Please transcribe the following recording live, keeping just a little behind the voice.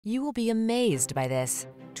You will be amazed by this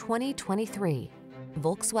 2023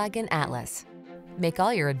 Volkswagen Atlas. Make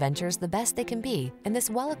all your adventures the best they can be in this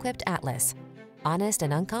well-equipped Atlas. Honest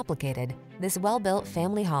and uncomplicated, this well-built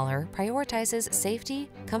family hauler prioritizes safety,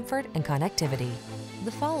 comfort, and connectivity.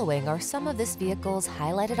 The following are some of this vehicle's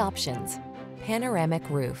highlighted options: panoramic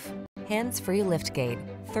roof, hands-free liftgate,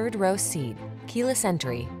 third-row seat, keyless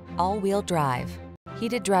entry, all-wheel drive,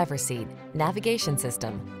 heated driver's seat, navigation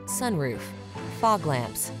system, sunroof, fog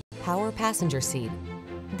lamps, power passenger seat.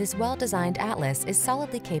 This well-designed Atlas is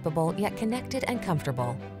solidly capable yet connected and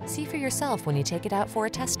comfortable. See for yourself when you take it out for a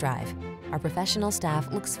test drive. Our professional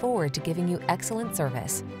staff looks forward to giving you excellent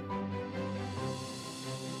service.